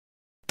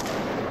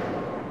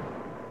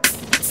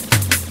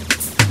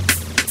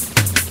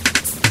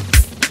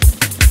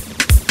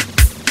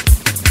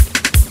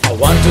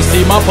Want to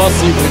see my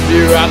posse with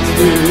the rats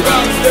do?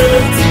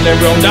 Bring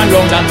them round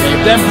and keep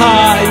them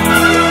high.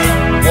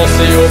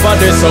 Posse over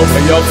there so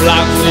for your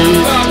flag fleet.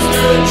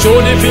 Show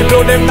the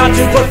people them that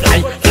you could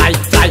fly, fly,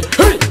 fly.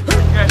 Hey!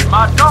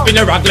 Spin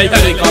a rock like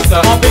helicopter.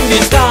 Up in the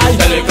sky,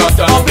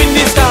 helicopter. Up in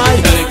the sky,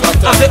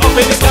 helicopter. I say up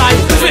in the sky.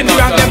 Spin the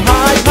rock them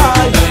high,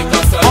 high.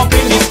 Up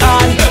in the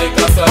sky,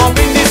 helicopter. Up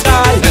in the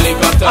sky,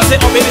 helicopter. I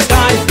say up in the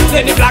sky.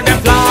 Let the flag them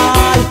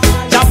fly.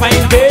 Jump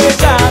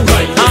invasion.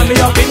 Army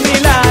up in the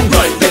land.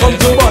 They come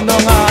to burn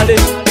down all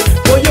this.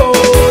 Oh yo,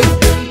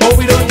 but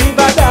we don't give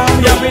a damn.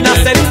 We having a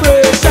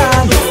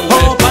celebration.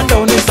 Up and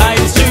down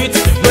inside the streets.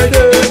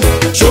 Brother,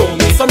 show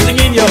me something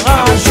in your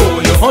hand.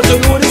 Show you how to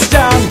do this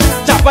jam.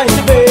 Jump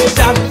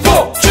invasion.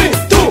 4, 3,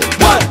 2,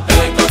 1.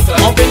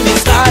 Up in the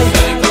sky.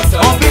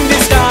 Up in the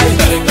sky.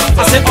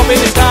 I say up in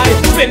the sky.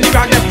 Spin the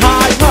rock them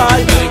high,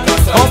 high.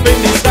 Up in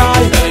the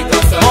sky.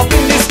 Up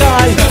in the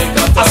sky.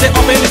 I say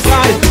up in the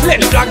sky. Let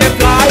the flag them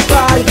fly,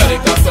 fly.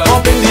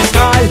 Up in the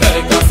sky.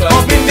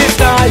 Up in the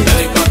sky.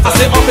 I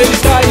say up in the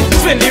sky.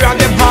 Spin the rock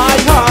them high,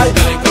 high.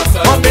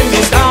 Up in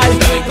the sky.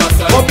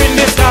 Up in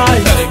the sky.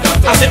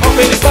 I say up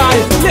in the sky.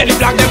 Let the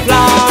flag them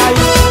fly.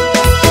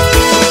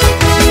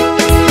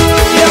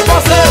 Yeah,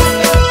 boss it.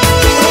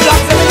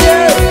 Flags in the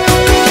air.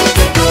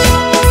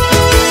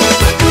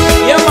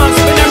 Yeah, man,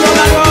 spin them round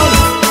and round.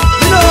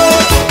 You know.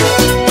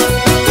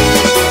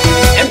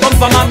 Them come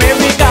from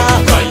America,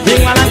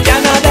 England and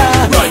Canada.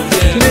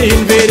 They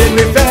invaded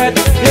with fat,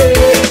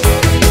 yeah.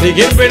 They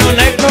give me no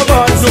knife, no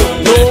guns,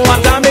 no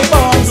atomic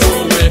bombs.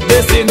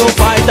 They say no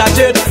fighter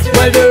jet.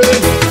 Well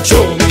done.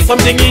 Show me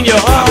something in your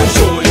hand.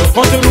 Show you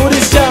how to do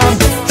this jam.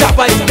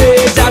 Japa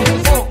invasion.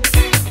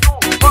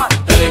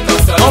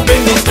 Up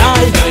in the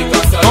sky,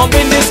 up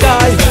in the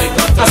sky.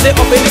 I say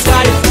up in the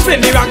sky.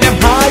 Spin the rock them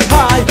high,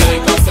 high.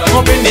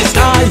 Up in the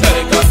sky,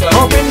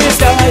 up in the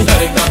sky.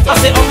 I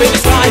say up in the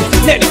sky.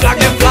 Let the flag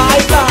them fly,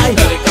 fly.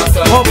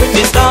 Up in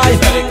the sky,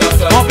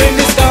 up in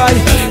the sky.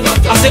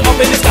 I say up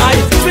in the sky.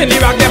 Spin the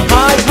rock them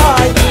high,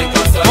 high.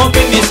 Up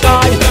in the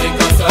sky,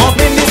 up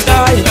in the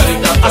sky.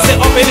 I say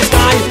up in the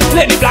sky.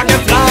 Let the flag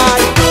them fly.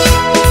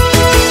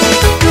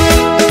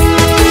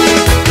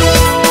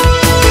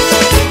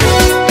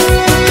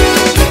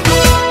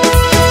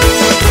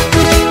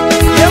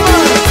 Yeah,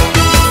 man.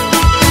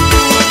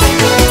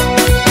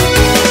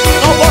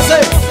 Oh, boss,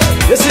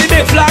 you see the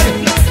big flag?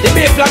 The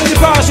big flag is the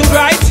parachute,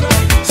 right?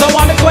 So I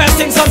want to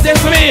question something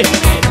for me.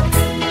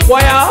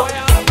 Why out?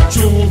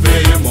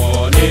 Tuesday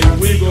morning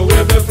we go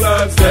with the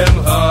flags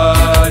them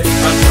high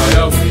and fly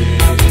away.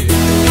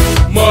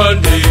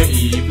 Monday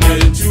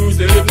evening,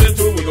 Tuesday evening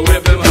too, we go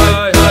with them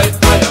high, high,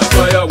 high and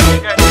fly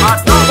away.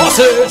 What's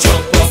it?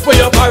 Jump up with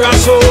your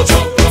parachute.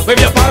 Jump up with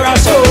your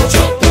parachute.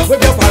 Jump up with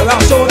your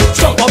parachute.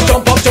 Jump up,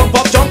 jump up, jump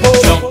up, jump up.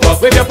 Jump up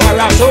with your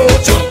parachute.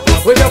 Jump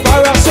up with your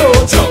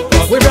parachute. Jump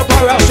up with your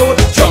parachute.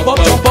 Jump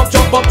up, jump up,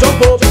 jump up,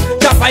 jump up.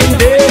 Jump in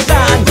the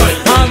land.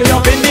 Army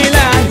up in the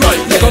land.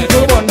 They come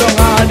to burn down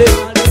all this.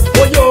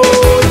 Oh yo,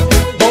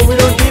 but we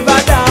don't give a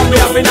damn. We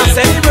having a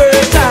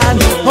celebration.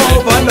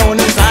 Up and down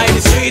inside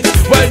the streets.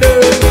 Well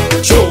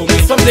done. Show me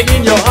something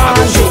in your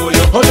hand. Show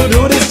you how to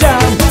do this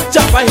jam.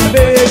 Jump in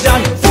the